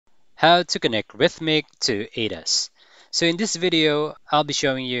How to connect Rithmic to ATAS. So in this video, I'll be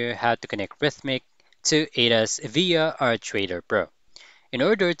showing you how to connect Rithmic to ATAS via our Trader Pro. In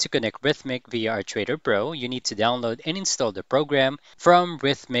order to connect Rithmic via our Trader Pro, you need to download and install the program from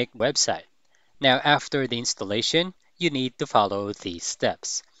Rithmic website. Now, after the installation, you need to follow these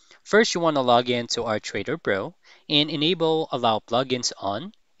steps. First, you want to log in to our Trader Pro and enable Allow Plugins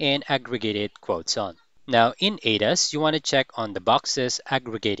on and Aggregated Quotes on. Now, in ATAS, you want to check on the boxes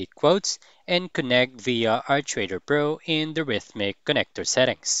Aggregated Quotes and connect via our Trader Pro in the Rithmic connector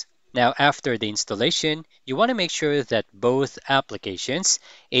settings. Now, after the installation, you want to make sure that both applications,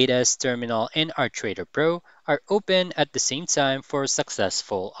 ATAS Terminal and our Trader Pro, are open at the same time for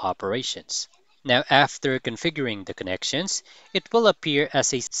successful operations. Now, after configuring the connections, it will appear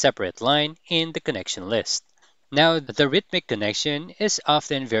as a separate line in the connection list. Now, the Rithmic connection is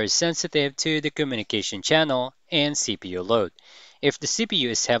often very sensitive to the communication channel and CPU load. If the CPU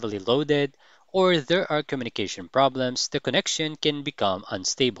is heavily loaded or there are communication problems, the connection can become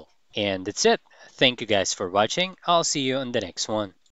unstable. And that's it. Thank you guys for watching. I'll see you on the next one.